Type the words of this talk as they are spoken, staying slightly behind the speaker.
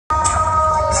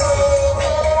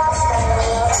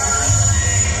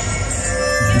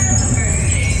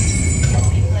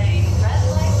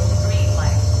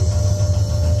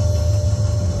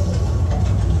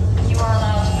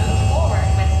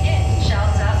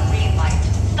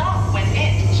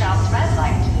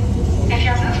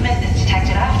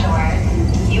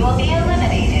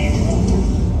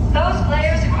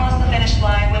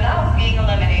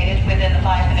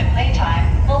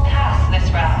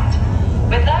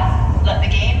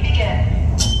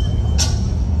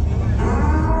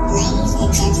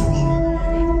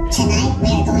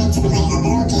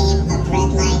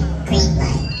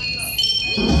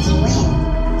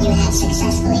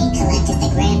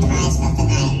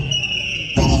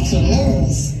But if you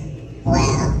lose,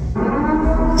 well,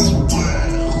 you die.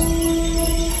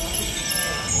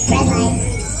 Red light.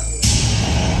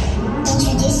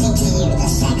 Introducing to you the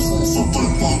sexy,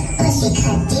 seductive,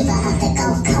 pussy-cut diva of the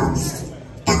Gulf Coast,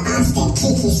 the Austin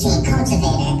KIKI scene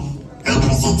cultivator. I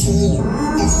present to you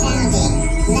the founding,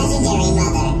 legendary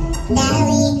mother,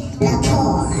 Natalie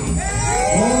Lepore.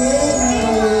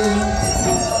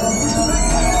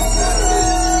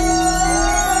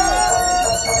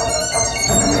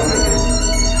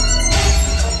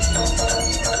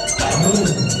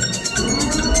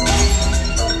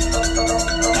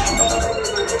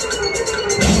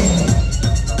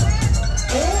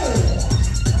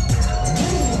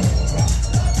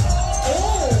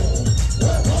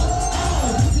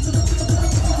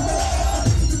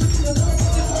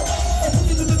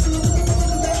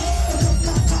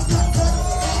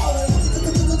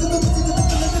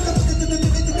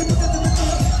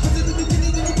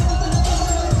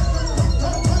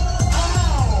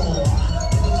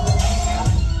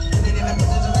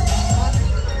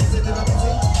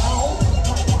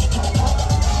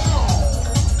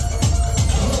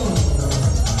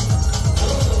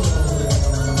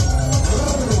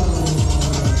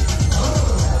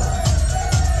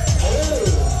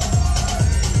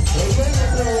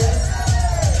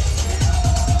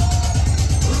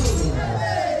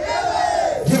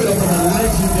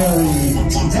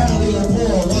 Natalie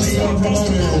Lepore, one of your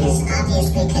promoters.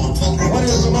 Obviously couldn't take on the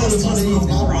game masters as they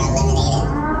were eliminated.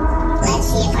 Let's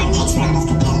see if our next round of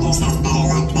competitors has better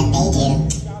luck than they do.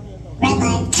 Red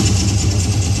light.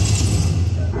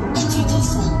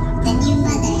 Introducing the new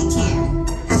mother in town.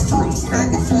 A force on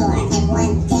the floor and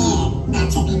one dared not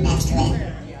to be messed with.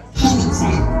 Hailing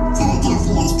from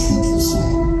Philadelphia's KIKI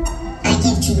scene, I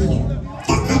give to you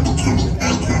the up-and-coming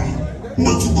icon,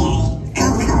 legendary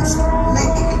Gulf Coast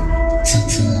mother,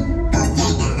 Kiki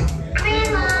Bodega. Green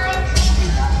light.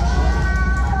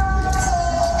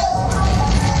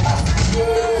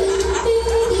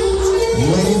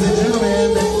 Ladies and gentlemen,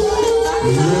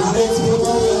 your next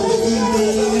promoter of the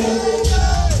evening.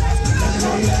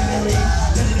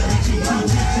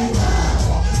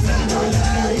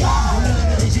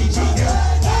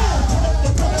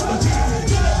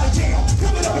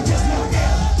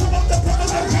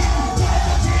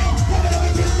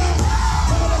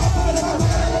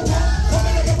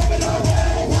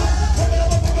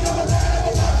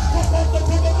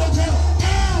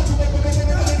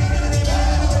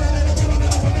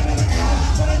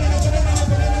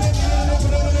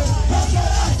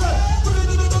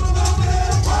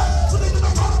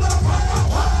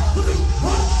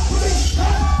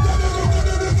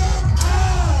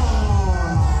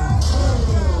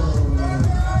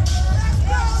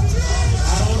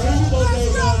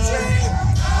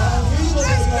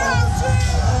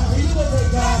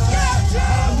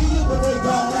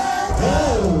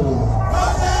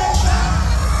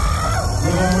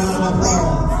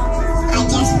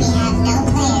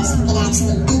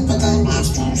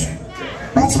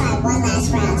 We'll try one last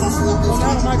round to see if these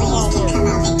legend players can come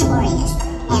out victorious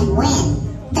and win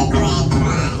the grand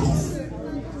prize.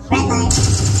 Red light.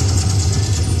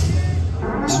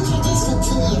 Introducing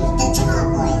to you the Tall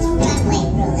Boys runway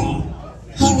ruler,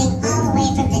 hailing all the way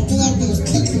from the DMV's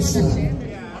KIKI scene.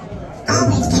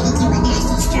 Always giving you a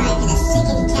nasty stride and a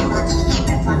sickening catwalking hand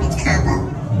performance combo.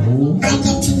 I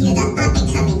give to you the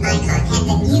up-and-coming icon and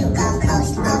the new Gulf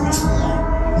Coast overseer,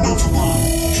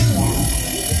 legendary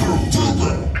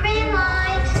Bodega. Green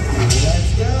light. Let's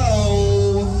go.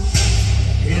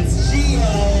 It's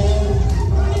Gio.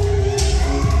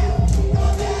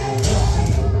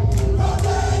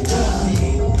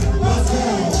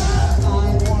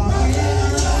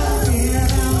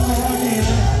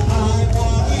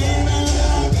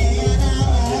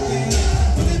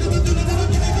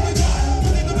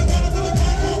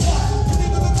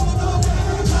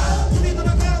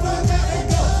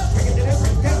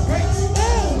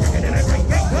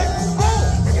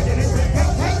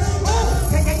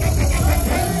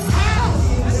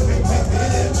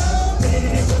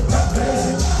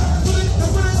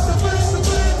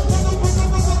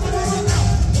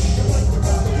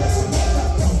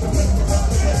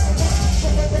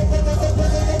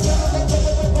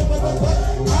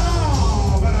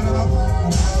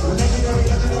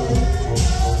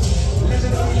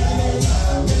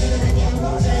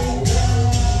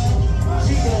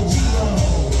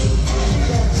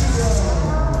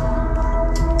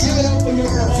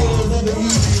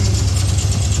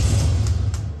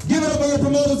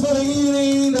 For the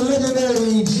evening, the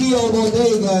legendary Gio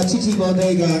Bodega, Chichi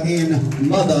Bodega, and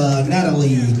Mother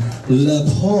Natalie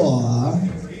Lepore.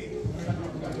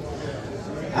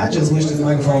 I just wish this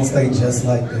microphone stayed just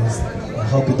like this. I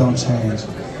hope it don't change.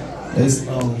 It's,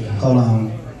 hold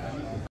on.